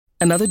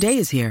Another day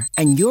is here,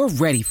 and you're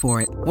ready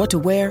for it. What to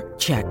wear?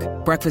 Check.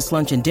 Breakfast,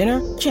 lunch, and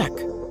dinner? Check.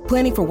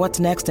 Planning for what's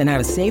next and how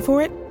to save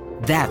for it?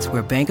 That's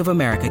where Bank of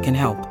America can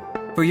help.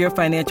 For your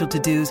financial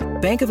to-dos,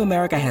 Bank of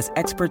America has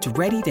experts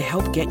ready to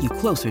help get you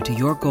closer to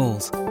your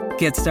goals.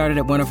 Get started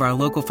at one of our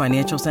local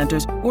financial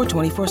centers or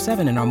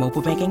 24/7 in our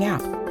mobile banking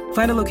app.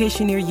 Find a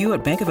location near you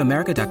at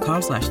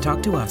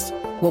bankofamerica.com/talktous.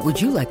 What would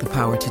you like the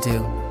power to do?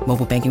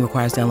 Mobile banking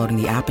requires downloading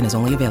the app and is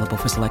only available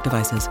for select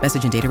devices.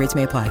 Message and data rates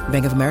may apply.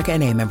 Bank of America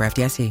N.A., member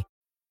FDIC.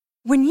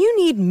 When you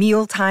need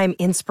mealtime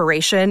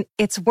inspiration,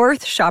 it's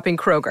worth shopping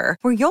Kroger,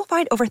 where you'll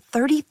find over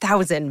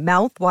 30,000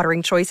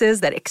 mouth-watering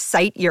choices that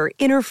excite your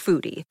inner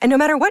foodie. And no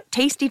matter what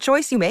tasty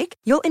choice you make,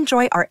 you'll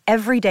enjoy our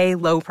everyday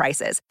low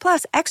prices,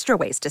 plus extra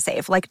ways to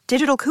save, like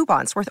digital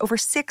coupons worth over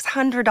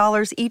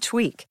 $600 each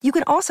week. You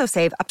can also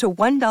save up to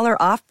 $1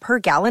 off per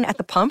gallon at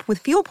the pump with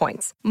fuel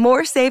points.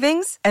 More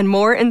savings and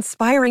more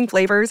inspiring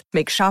flavors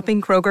make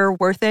shopping Kroger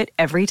worth it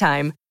every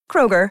time.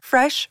 Kroger,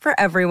 fresh for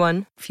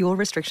everyone. Fuel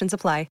restrictions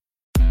apply.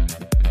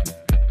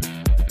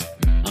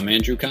 I'm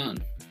Andrew Kahn.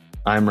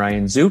 I'm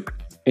Ryan Zook.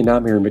 And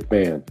I'm Aaron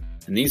McMahon.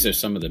 And these are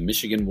some of the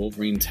Michigan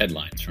Wolverines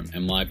headlines from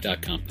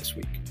MLive.com this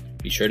week.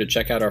 Be sure to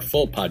check out our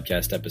full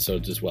podcast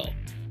episodes as well.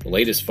 The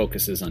latest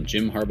focuses on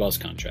Jim Harbaugh's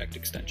contract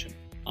extension.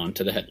 On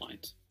to the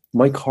headlines.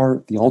 Mike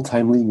Hart, the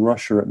all-time leading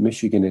rusher at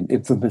Michigan and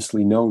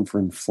infamously known for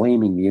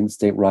inflaming the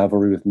in-state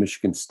rivalry with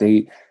Michigan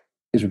State,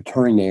 is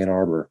returning to Ann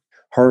Arbor.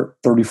 Hart,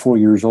 34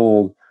 years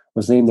old,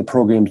 was named the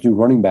program's new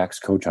running backs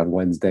coach on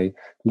Wednesday,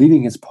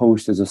 leaving his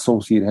post as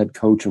associate head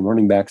coach and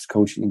running backs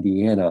coach in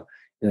Indiana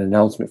in an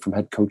announcement from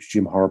head coach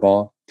Jim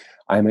Harbaugh.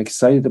 I am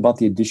excited about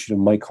the addition of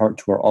Mike Hart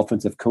to our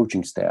offensive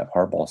coaching staff,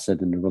 Harbaugh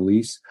said in the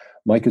release.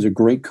 Mike is a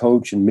great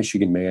coach and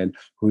Michigan man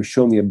who has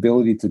shown the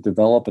ability to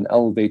develop and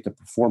elevate the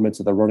performance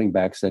of the running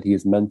backs that he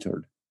has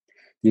mentored.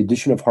 The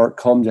addition of Hart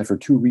comes after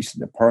two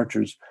recent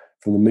departures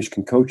from the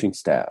Michigan coaching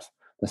staff.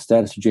 The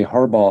status of Jay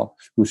Harbaugh,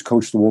 who's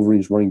coached the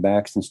Wolverines running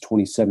back since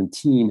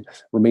 2017,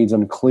 remains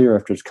unclear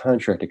after his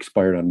contract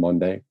expired on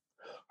Monday.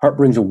 Hart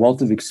brings a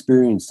wealth of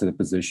experience to the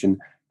position,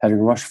 having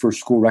rushed for a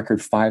school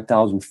record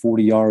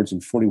 5,040 yards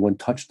and 41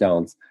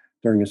 touchdowns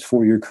during his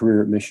four-year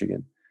career at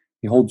Michigan.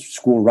 He holds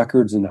school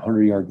records in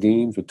 100-yard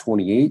games with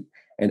 28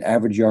 and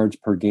average yards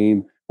per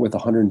game with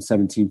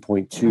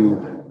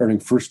 117.2, earning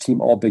first-team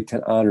All-Big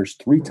Ten honors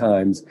 3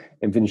 times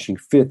and finishing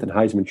 5th in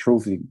Heisman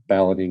Trophy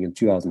balloting in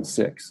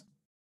 2006.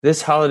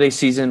 This holiday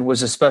season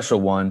was a special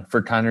one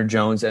for Connor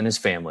Jones and his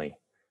family.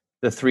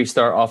 The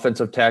 3-star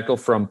offensive tackle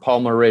from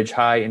Palmer Ridge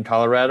High in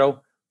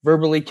Colorado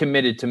verbally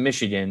committed to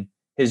Michigan,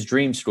 his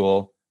dream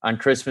school, on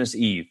Christmas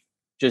Eve,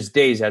 just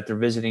days after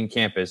visiting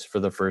campus for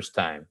the first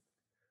time.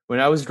 When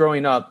I was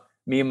growing up,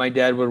 me and my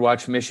dad would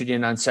watch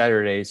Michigan on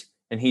Saturdays,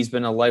 and he's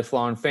been a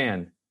lifelong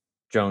fan,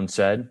 Jones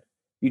said.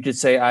 You could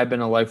say I've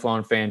been a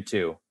lifelong fan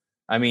too.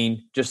 I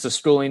mean, just the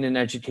schooling and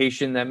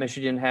education that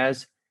Michigan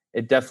has,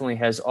 it definitely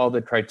has all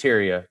the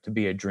criteria to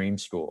be a dream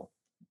school.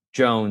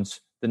 Jones,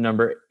 the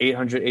number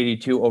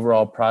 882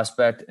 overall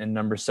prospect and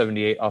number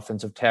 78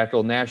 offensive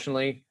tackle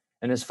nationally,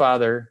 and his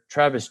father,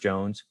 Travis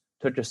Jones,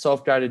 took a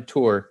self-guided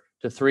tour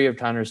to 3 of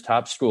Connor's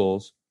top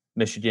schools,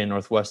 Michigan,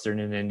 Northwestern,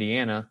 and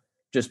Indiana,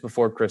 just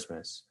before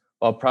Christmas.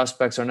 While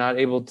prospects are not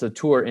able to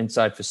tour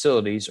inside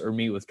facilities or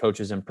meet with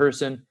coaches in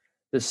person,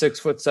 the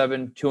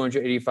 6'7",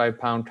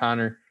 285-pound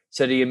Connor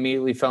said he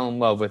immediately fell in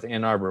love with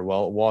Ann Arbor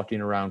while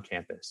walking around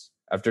campus.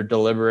 After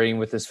deliberating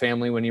with his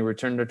family when he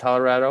returned to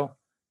Colorado,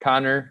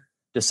 Connor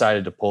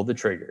decided to pull the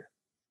trigger.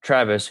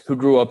 Travis, who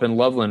grew up in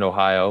Loveland,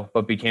 Ohio,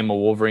 but became a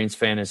Wolverines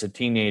fan as a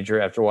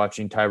teenager after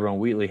watching Tyrone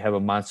Wheatley have a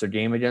monster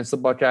game against the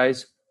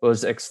Buckeyes,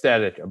 was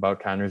ecstatic about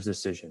Connor's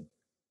decision.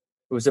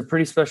 It was a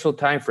pretty special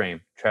time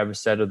frame,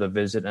 Travis said of the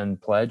visit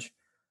and pledge.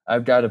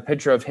 I've got a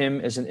picture of him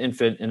as an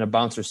infant in a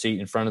bouncer seat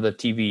in front of the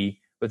TV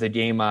with a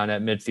game on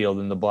at midfield,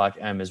 and the Block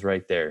M is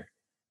right there.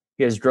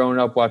 He has grown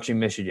up watching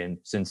Michigan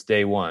since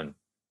day one.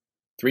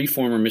 3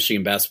 former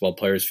Michigan basketball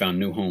players found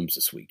new homes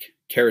this week.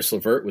 Karis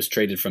LeVert was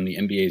traded from the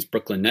NBA's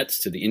Brooklyn Nets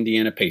to the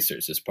Indiana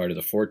Pacers as part of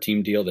the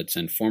 4-team deal that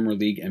sent former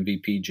league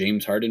MVP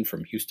James Harden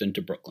from Houston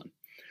to Brooklyn.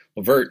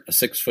 LeVert, a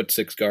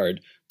 6'6"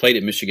 guard, played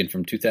at Michigan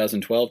from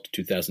 2012 to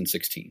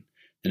 2016.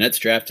 The Nets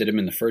drafted him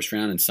in the first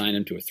round and signed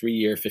him to a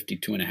 3-year,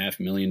 $52.5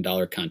 million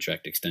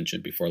contract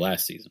extension before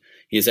last season.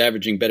 He is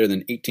averaging better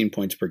than 18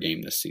 points per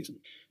game this season.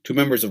 2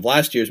 members of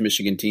last year's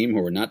Michigan team,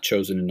 who were not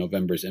chosen in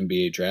November's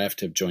NBA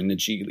draft, have joined the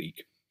G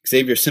League.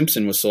 Xavier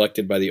Simpson was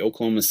selected by the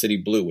Oklahoma City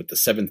Blue with the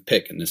 7th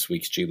pick in this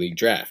week's G League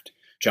draft.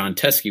 John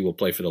Teskey will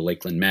play for the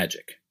Lakeland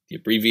Magic. The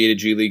abbreviated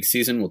G League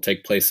season will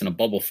take place in a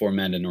bubble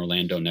format in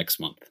Orlando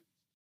next month.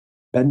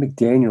 Ben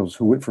McDaniels,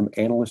 who went from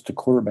analyst to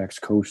quarterbacks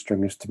coach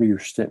during his 3-year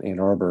stint in Ann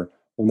Arbor,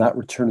 will not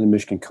return to the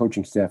Michigan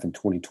coaching staff in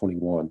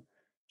 2021.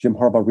 Jim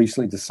Harbaugh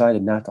recently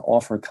decided not to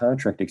offer a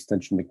contract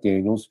extension to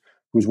McDaniels,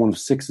 who is one of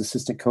 6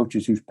 assistant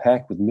coaches whose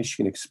pact with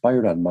Michigan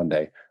expired on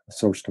Monday, a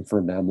source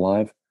confirmed to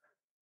MLive.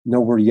 No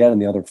word yet on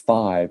the other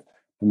 5,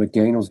 but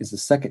McDaniels is the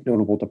second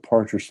notable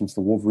departure since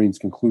the Wolverines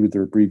concluded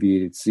their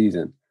abbreviated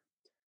season.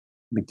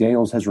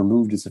 McDaniels has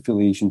removed his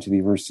affiliation to the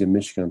University of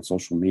Michigan on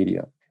social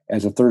media.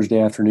 As of Thursday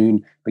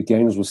afternoon,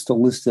 McDaniels was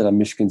still listed on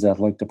Michigan's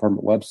athletic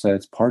department website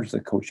as part of the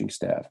coaching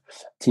staff.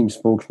 Team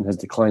spokesman has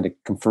declined to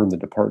confirm the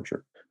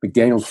departure.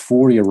 McDaniels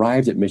 40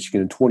 arrived at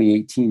Michigan in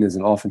 2018 as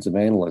an offensive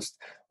analyst.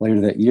 Later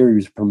that year, he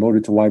was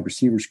promoted to wide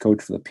receivers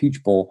coach for the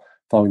Peach Bowl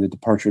following the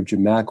departure of Jim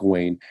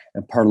McElwain,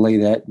 and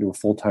parlayed that into a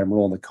full-time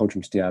role on the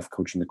coaching staff,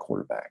 coaching the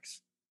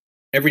quarterbacks.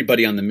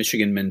 Everybody on the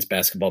Michigan men's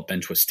basketball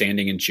bench was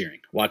standing and cheering,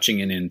 watching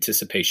in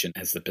anticipation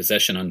as the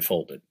possession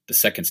unfolded, the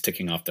seconds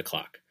ticking off the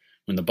clock.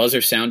 When the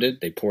buzzer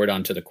sounded, they poured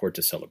onto the court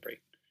to celebrate.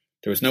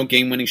 There was no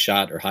game-winning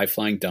shot or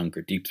high-flying dunk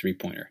or deep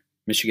three-pointer.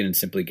 Michigan had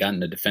simply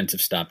gotten a defensive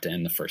stop to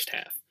end the first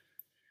half.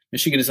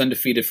 Michigan is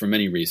undefeated for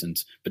many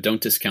reasons, but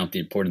don't discount the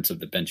importance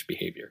of the bench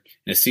behavior.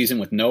 In a season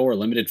with no or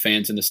limited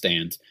fans in the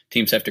stands,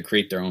 teams have to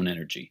create their own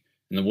energy,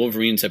 and the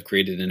Wolverines have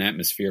created an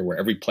atmosphere where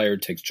every player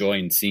takes joy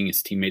in seeing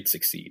his teammates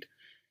succeed.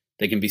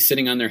 They can be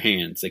sitting on their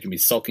hands, they can be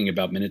sulking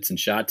about minutes and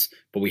shots,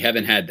 but we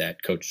haven't had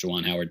that, Coach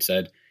Juwan Howard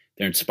said.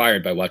 They're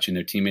inspired by watching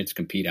their teammates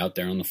compete out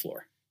there on the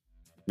floor.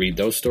 Read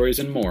those stories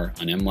and more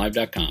on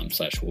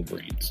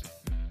mlive.com/Wolverines.